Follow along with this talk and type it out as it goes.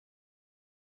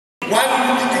Why would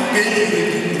we engage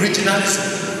in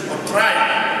regionalism or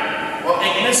tribe or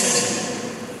ethnicity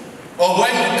or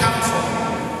where you come from?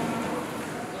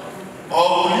 Or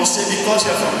will you say because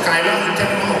you're from Kaila, you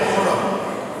came from Okoro,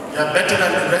 you're better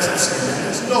than the rest of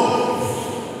civilians? No.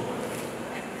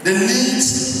 The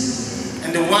needs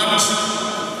and the wants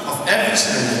of every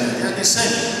civilian, they are the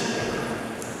same.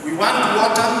 We want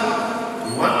water,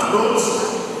 we want roads,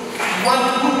 we want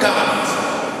good governance.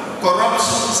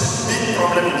 Corruption is a big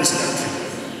problem in this country.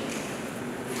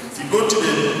 If you go to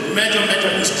the major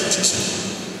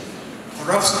institutions,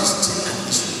 corruption is still an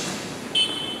issue.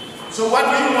 So what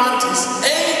we want is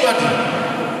anybody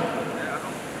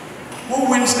who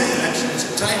wins the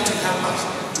elections trying to help us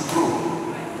to grow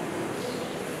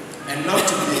and not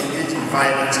to be engaged in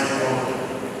violence and war.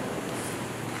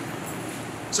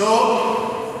 So,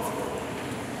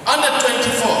 on the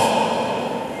 24th,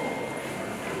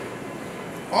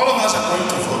 all of us are going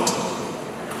to vote.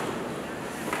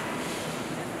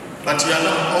 But we are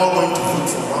not all going to vote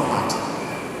for one party.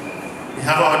 We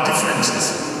have our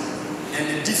differences. And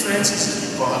the difference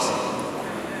is because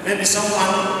maybe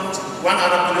one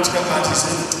other political party is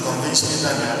able to convince me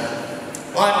that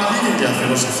or I believe in their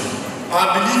philosophy, or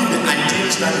I believe in the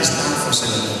ideals that they stand for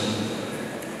celebrating.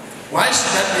 Why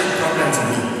should that be a problem for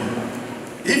me?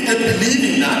 If they believe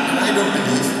in that and I don't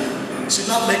believe, it should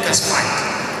not make us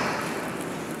fight.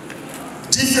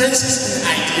 Differences in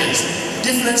ideas,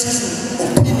 differences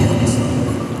in opinions,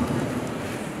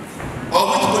 or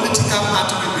which political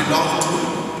party we belong to,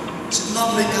 should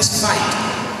not make us fight,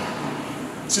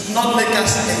 should not make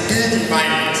us engage in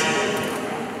violence.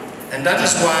 And that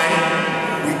is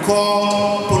why we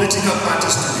call political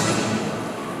parties today,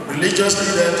 religious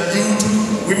leaders, youth,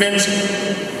 women,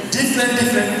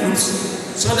 different groups,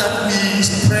 so that we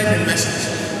spread the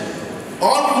message.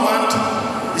 All we want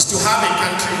is to have a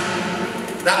country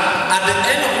that at the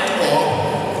end of it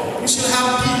all, we should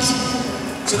have peace,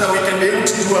 so that we can be able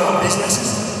to do our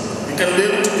businesses, we can be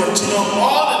able to continue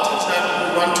all the things that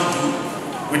we want to do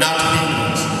without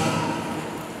hindrance.